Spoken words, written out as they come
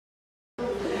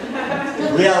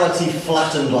Reality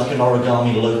flattened like an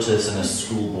origami lotus in a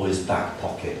schoolboy's back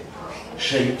pocket.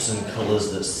 Shapes and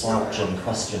colours that slouch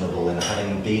unquestionable in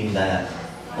having been there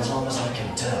as long as I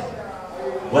can tell.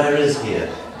 Where is here?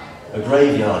 A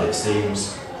graveyard, it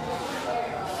seems.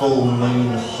 Full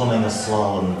moon humming a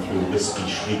slalom through wispy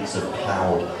shrieks of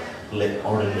cloud, lit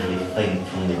orangely faint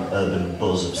from the urban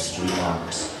buzz of street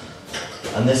lamps.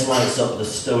 And this lights up the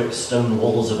stoic stone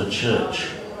walls of a church.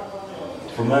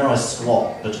 From where I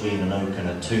squat between an oak and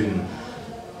a tomb,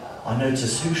 I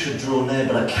notice who should draw near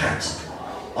but a cat,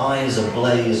 eyes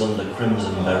ablaze under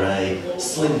crimson beret,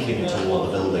 slinking toward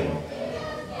the building,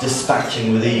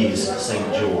 dispatching with ease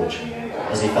St. George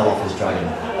as he fell off his dragon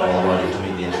while riding to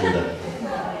meet the intruder,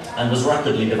 and was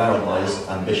rapidly devoured by his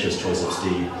ambitious choice of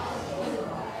steed.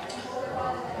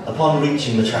 Upon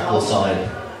reaching the chapel side,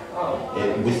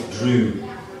 it withdrew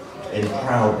in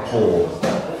proud paw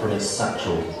from its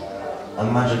satchel a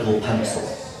magical pencil,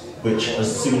 which,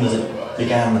 as soon as it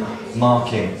began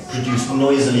marking, produced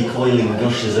noisily coiling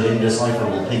gushes of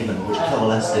indecipherable pigment which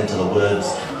coalesced into the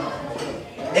words,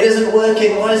 "It isn't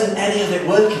working, why isn't any of it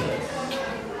working?"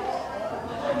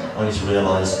 Only to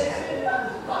realise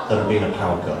there had been a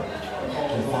power cut.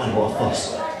 Oh, fine, what a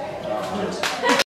fuss.